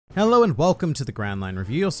Hello and welcome to the GrandLineReview,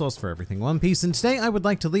 your source for everything One Piece, and today I would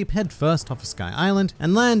like to leap headfirst off of Sky Island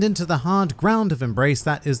and land into the hard ground of embrace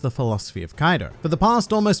that is the philosophy of Kaido. For the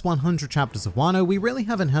past almost 100 chapters of Wano, we really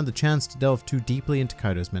haven't had the chance to delve too deeply into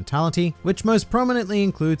Kaido's mentality, which most prominently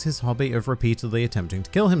includes his hobby of repeatedly attempting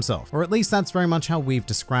to kill himself, or at least that's very much how we've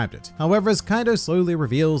described it. However, as Kaido slowly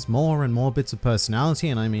reveals more and more bits of personality,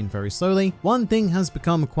 and I mean very slowly, one thing has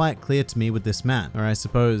become quite clear to me with this man, or I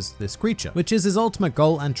suppose this creature, which is his ultimate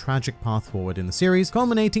goal and tragic path forward in the series,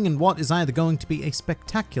 culminating in what is either going to be a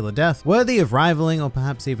spectacular death, worthy of rivaling or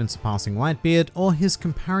perhaps even surpassing Whitebeard, or his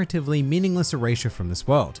comparatively meaningless erasure from this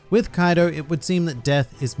world. With Kaido, it would seem that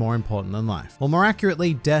death is more important than life, or more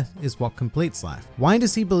accurately, death is what completes life. Why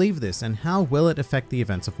does he believe this, and how will it affect the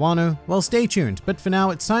events of Wano? Well, stay tuned, but for now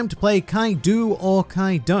it's time to play Kaido or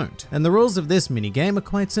Kaidon't, and the rules of this minigame are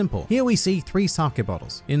quite simple. Here we see 3 sake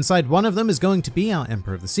bottles. Inside one of them is going to be our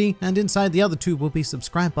Emperor of the Sea, and inside the other 2 will be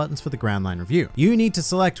subscribe buttons for the GrandLineReview. You need to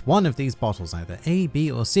select one of these bottles, either A, B,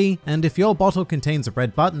 or C, and if your bottle contains a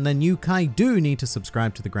red button, then you do need to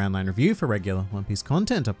subscribe to the GrandLineReview for regular One Piece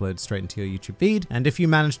content uploaded straight into your YouTube feed, and if you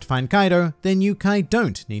manage to find Kaido, then you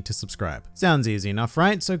don't need to subscribe. Sounds easy enough,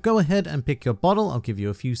 right? So go ahead and pick your bottle. I'll give you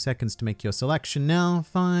a few seconds to make your selection now.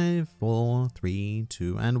 5, 4, 3,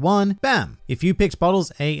 2, and 1. Bam! If you picked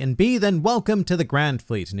bottles A and B, then welcome to the Grand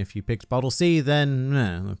Fleet, and if you picked bottle C,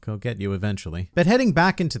 then look, I'll get you eventually. But heading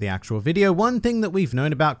back into the actual video, one thing that we've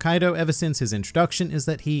known about Kaido ever since his introduction is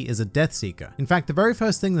that he is a Death Seeker. In fact, the very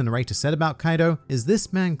first thing the narrator said about Kaido is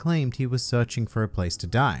this man claimed he was searching for a place to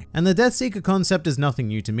die. And the Death Seeker concept is nothing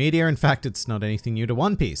new to media. In fact, it's not anything new to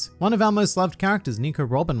One Piece. One of our most loved characters, Nico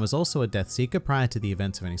Robin, was also a Death Seeker prior to the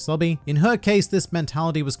events of Enies Lobby. In her case, this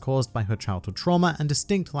mentality was caused by her childhood trauma and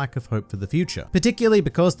distinct lack of hope for the future, particularly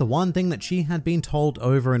because the one thing that she had been told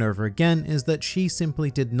over and over again is that she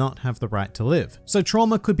simply did not have the right to live. So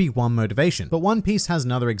trauma could be one motivation, but One Piece has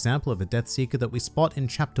another example of a Death Seeker that we spot in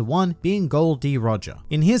chapter 1, being Gol D. Roger.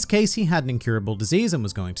 In his case, he had an incurable disease and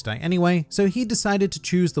was going to die anyway, so he decided to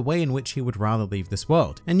choose the way in which he would rather leave this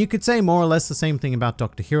world. And you could say more or less the same thing about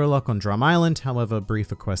Dr. Hirolock on Drum Island, however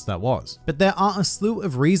brief a quest that was. But there are a slew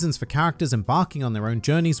of reasons for characters embarking on their own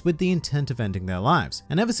journeys with the intent of ending their lives.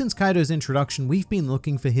 And ever since Kaido's introduction, we've been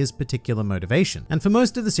looking for his particular motivation. And for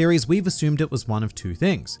most of the series, we've assumed it was one of 2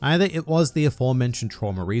 things. Either it was the aforementioned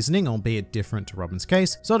trauma reasoning, albeit different to Robin's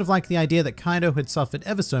case, sort of like the idea that Kaido had suffered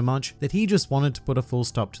ever so much that he just wanted to put a full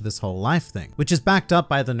stop to this whole life thing, which is backed up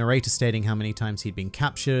by the narrator stating how many times he'd been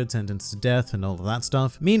captured, sentenced to death, and all of that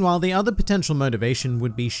stuff. Meanwhile, the other potential motivation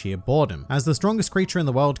would be sheer boredom. As the strongest creature in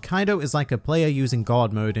the world, Kaido is like a player using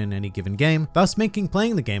God mode in any given game, thus making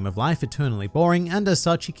playing the game of life eternally boring, and as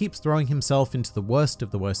such, he keeps throwing himself into the worst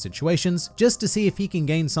of the worst situations just to see if he can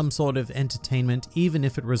gain some sort of entertainment, even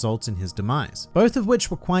if it results in his demise. Both of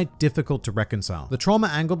which were quite difficult to reconcile. The trauma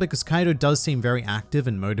angle, because Kaido does seem very active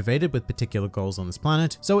and motivated with particular goals on this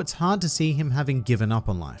planet, so it's hard to see him having given up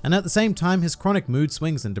on life. And at the same time, his chronic mood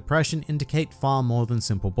swings and depression indicate far more than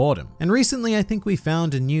simple boredom. And recently, I think we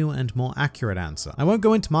found a new and more accurate answer. I won't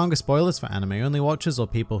go into manga spoilers for anime-only watchers or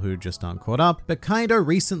people who just aren't caught up, but Kaido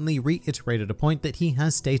recently reiterated a point that he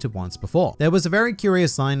has stated once before. There was a very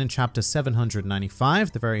curious line in chapter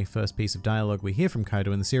 795, the very first piece of dialogue we hear from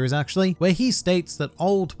Kaido in the series actually, where he states that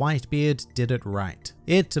old Whitebeard did it right.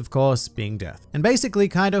 It, of course, being death. And basically,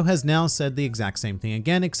 Kaido has now said the exact same thing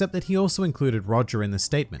again, except that he also included Roger in the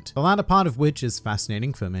statement, the latter part of which is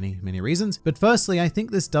fascinating for many reasons. But firstly, I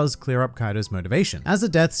think this does clear up Kaido's motivation. As a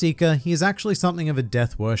Death Seeker, he is actually something of a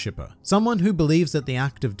death worshipper, someone who believes that the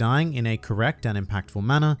act of dying in a correct and impactful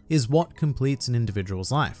manner is what completes an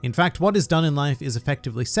individual's life. In fact, what is done in life is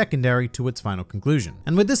effectively secondary to its final conclusion.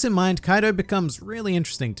 And with this in mind, Kaido becomes really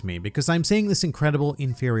interesting to me because I'm seeing this incredible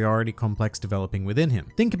inferiority complex developing within him.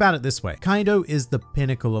 Think about it this way. Kaido is the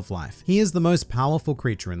pinnacle of life. He is the most powerful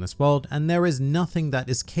creature in this world, and there is nothing that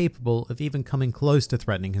is capable of even coming close to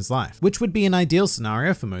threatening his life, which would be an ideal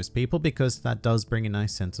scenario for most people because that does bring a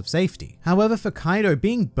nice sense of safety. However, for Kaido,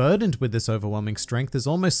 being burdened with this overwhelming strength is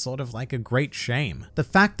almost sort of like a great shame. The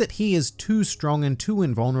fact that he is too strong and too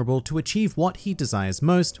invulnerable to achieve what he desires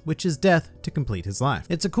most, which is death, to complete his life.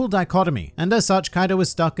 It's a cool dichotomy, and as such, Kaido is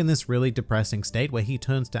stuck in this really depressing state where he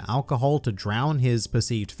turns to alcohol to drown his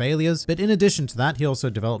perceived failures, but in addition to that, he also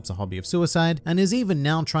develops a hobby of suicide and is even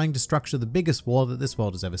now trying to structure the biggest war that this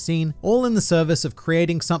world has ever seen, all in the service of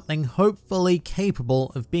creating something hopefully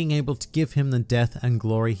capable of being able to give him the death and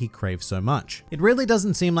glory he craves so much. It really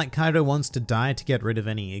doesn't seem like Kaido wants to die to get rid of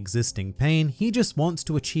any existing pain, he just wants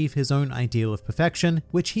to achieve his own ideal of perfection,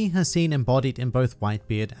 which he has seen embodied in both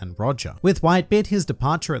Whitebeard and Roger. with Whitebeard, his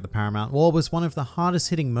departure at the Paramount War was one of the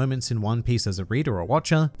hardest hitting moments in One Piece as a reader or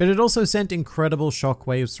watcher, but it also sent incredible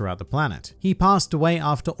shockwaves throughout the planet. He passed away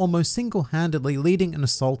after almost single-handedly leading an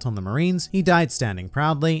assault on the Marines. He died standing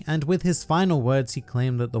proudly, and with his final words he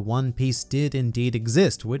claimed that the One Piece did indeed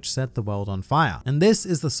exist, which set the world on fire. And this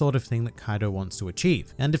is the sort of thing that Kaido wants to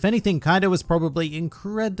achieve. And if anything, Kaido was probably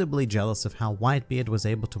incredibly jealous of how Whitebeard was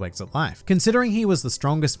able to exit life, considering he was the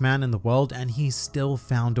strongest man in the world and he still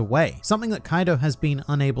found a way, something that Kaido has been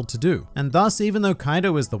unable to do. And thus, even though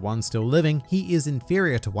Kaido is the one still living, he is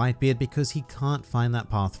inferior to Whitebeard because he can't find that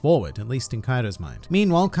path forward, at least in Kaido's mind.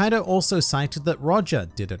 Meanwhile, Kaido also cited that Roger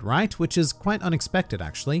did it right, which is quite unexpected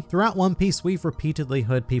actually. Throughout One Piece, we've repeatedly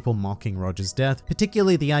heard people mocking Roger's death,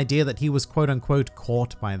 particularly the idea that he was quote-unquote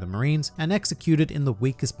caught by the Marines and executed in the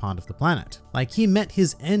weakest part of the planet. Like he met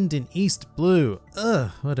his end in East Blue.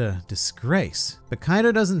 Ugh, what a disgrace. But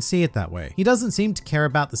Kaido doesn't see it that way. He doesn't seem to care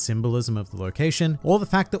about the symbolism of the location or the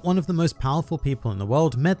fact that one of the most powerful people in the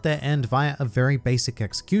world met their end via a very basic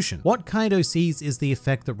execution. What Kaido sees is the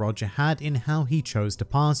effect that Roger had in how he chose to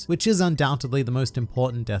pass, which is undoubtedly the most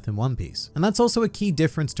important death in One Piece. And that's also a key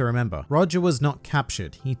difference to remember. Roger was not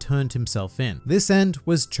captured, he turned himself in. This end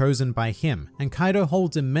was chosen by him, and Kaido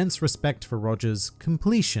holds immense respect for Roger's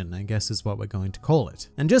completion, I guess is what we're going to call it.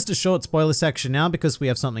 And just a short spoiler section now, because we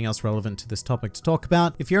have something else relevant to this topic to talk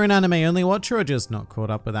about. If you're an anime only watcher or just not caught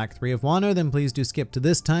up with Act 3 of Wano, then please do skip to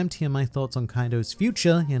this time to hear my thoughts on Kaido's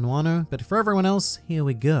future in Wano, but for everyone else, here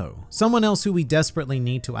we go. Someone else who we desperately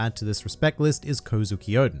need to add to this respect list is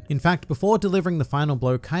Kozuki Oden. In fact, before delivering the final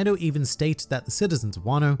blow, Kaido even stated that the citizens of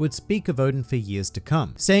Wano would speak of Oden for years to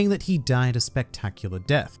come, saying that he died a spectacular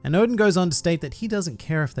death. And Oden goes on to state that he doesn't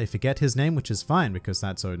care if they forget his name, which is fine because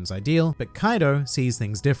that's Oden's ideal, but Kaido sees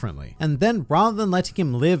things differently. And then rather than letting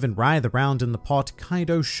him live and writhe around in the pot,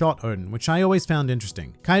 Kaido shot Oden, which I always found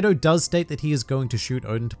interesting. Kaido does state that he is going to shoot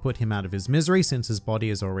Oden to put him out of his misery since his body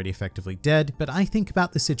is already effectively dead, but I think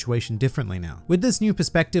about the situation differently now. With this new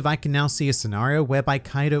perspective, I can now see a scenario whereby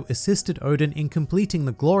Kaido assisted Oden in completing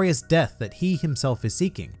the glorious death that he himself is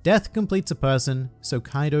seeking. Death completes a person, so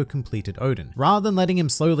Kaido completed Oden, rather than letting him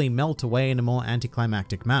slowly melt away in a more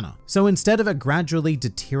anticlimactic manner. So instead of a gradually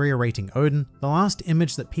deteriorating Oden, the last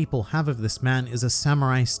image that people have of this man is a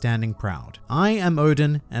samurai standing proud. I am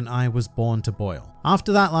Oden, and I was born to boil.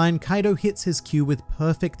 After that line, Kaido hits his cue with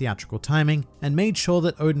perfect theatrical timing and made sure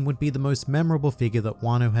that Oden would be the most memorable figure that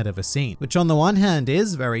Wano had ever seen, which on the one hand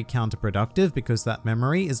is very counterproductive because that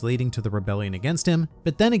memory is leading to the rebellion against him,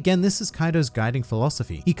 but then again this is Kaido's guiding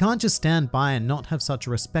philosophy. He can't just stand by and not have such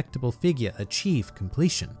a respectable figure achieve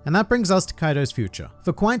completion. And that brings us to Kaido's future.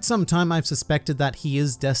 For quite some time I've suspected that he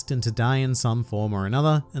is destined to die in some form or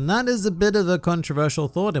another, and that is a bit of a controversial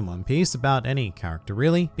thought in One Piece about any character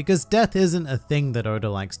really, because death isn't a thing that Oda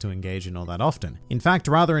likes to engage in all that often. In fact,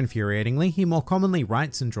 rather infuriatingly, he more commonly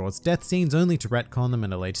writes and draws death scenes only to retcon them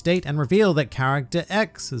at a later date and reveal that character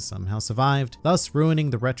X has somehow survived, thus ruining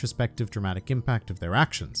the retrospective dramatic impact of their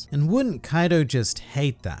actions. And wouldn't Kaido just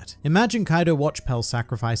hate that? Imagine Kaido watch Pell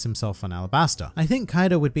sacrifice himself on Alabasta. I think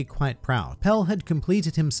Kaido would be quite proud. Pell had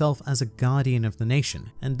completed himself as a guardian of the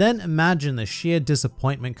nation. And then imagine the sheer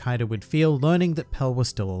disappointment Kaido would feel learning that Pell was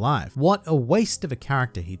still alive. What a waste of a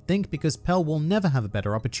character, he'd think, because Pell will never have a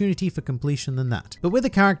better opportunity for completion than that. But with a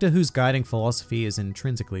character whose guiding philosophy is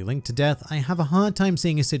intrinsically linked to death, I have a hard time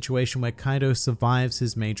seeing a situation where Kaido survives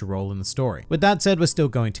his major role in the story. With that said, we're still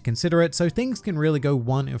going to consider it, so things can really go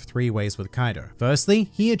one of three ways with Kaido. Firstly,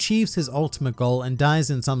 he achieves his ultimate goal and dies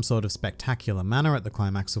in some sort of spectacular manner at the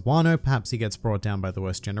climax of Wano. Perhaps he gets brought down by the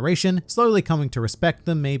worst generation, slowly coming to respect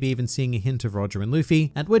them, maybe even seeing a hint of Roger and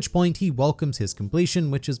Luffy, at which point he welcomes his completion,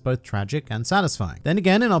 which is both tragic and satisfying. Then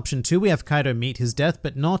again, in option 2, we have Kaido meet his death,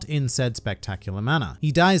 but not in said spectacular manner.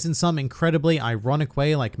 He dies in some incredibly ironic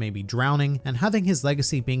way, like maybe drowning and having his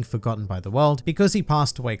legacy being forgotten by the world because he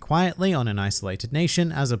passed away quietly on an isolated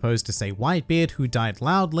nation, as opposed to say Whitebeard, who died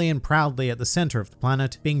loudly and proudly at the center of the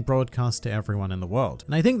planet, being broadcast to everyone in the world.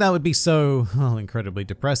 And I think that would be so, well, incredibly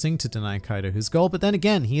depressing to deny Kaido his goal, but then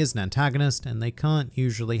again, he is an antagonist and they can't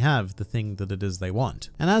usually have the thing that it is they want.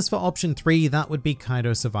 And as for option 3, that would be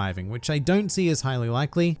Kaido surviving, which I don't see as highly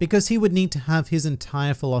likely because he would need to have his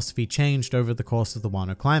entire philosophy changed over the course of the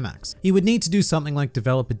Wano climax. He would need to do something like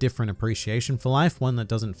develop a different appreciation for life, one that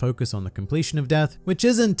doesn't focus on the completion of death, which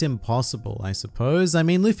isn't impossible, I suppose. I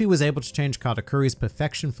mean, Luffy was able to change Katakuri's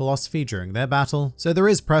perfection philosophy during their battle, so there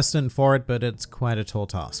is precedent for it, but it's quite a tall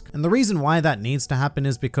task. And the reason why that needs to happen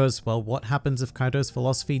is because, well, what happens if Kaido's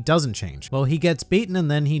philosophy doesn't change? Well, he gets beaten and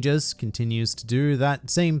then he just continues to do that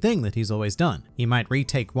same thing that he's always done. He might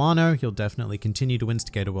retake Wano, he'll definitely continue to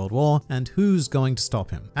instigate a world war, and who who's going to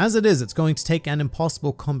stop him. As it is, it's going to take an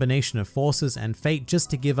impossible combination of forces and fate just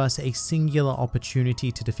to give us a singular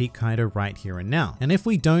opportunity to defeat Kaido right here and now. And if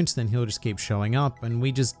we don't, then he'll just keep showing up and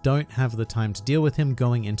we just don't have the time to deal with him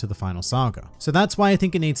going into the final saga. So that's why I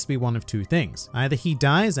think it needs to be one of two things. Either he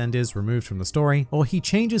dies and is removed from the story, or he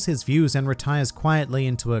changes his views and retires quietly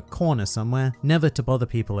into a corner somewhere, never to bother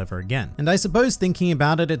people ever again. And I suppose thinking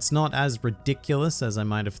about it, it's not as ridiculous as I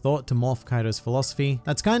might have thought to morph Kaido's philosophy.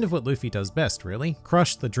 That's kind of what Luffy does best, really.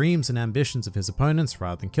 Crush the dreams and ambitions of his opponents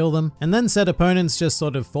rather than kill them, and then said opponents just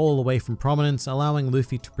sort of fall away from prominence, allowing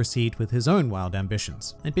Luffy to proceed with his own wild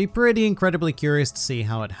ambitions. I'd be pretty incredibly curious to see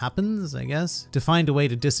how it happens, I guess. To find a way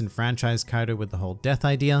to disenfranchise Kaido with the whole death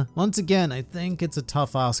idea. Once again, I think it's a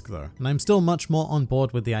tough ask though, and I'm still much more on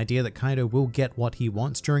board with the idea that Kaido will get what he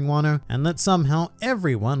wants during Wano, and that somehow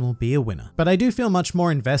everyone will be a winner. But I do feel much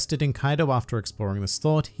more invested in Kaido after exploring this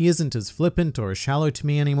thought. He isn't as flippant or as shallow to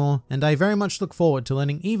me anymore, and I very much look forward to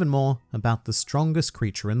learning even more about the strongest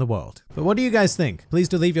creature in the world. But what do you guys think? Please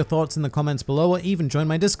do leave your thoughts in the comments below, or even join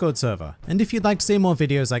my Discord server. And if you'd like to see more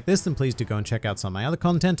videos like this, then please do go and check out some of my other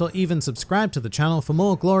content, or even subscribe to the channel for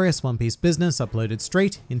more glorious One Piece business uploaded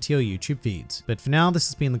straight into your YouTube feeds. But for now, this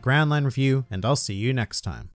has been the Grand Line Review, and I'll see you next time.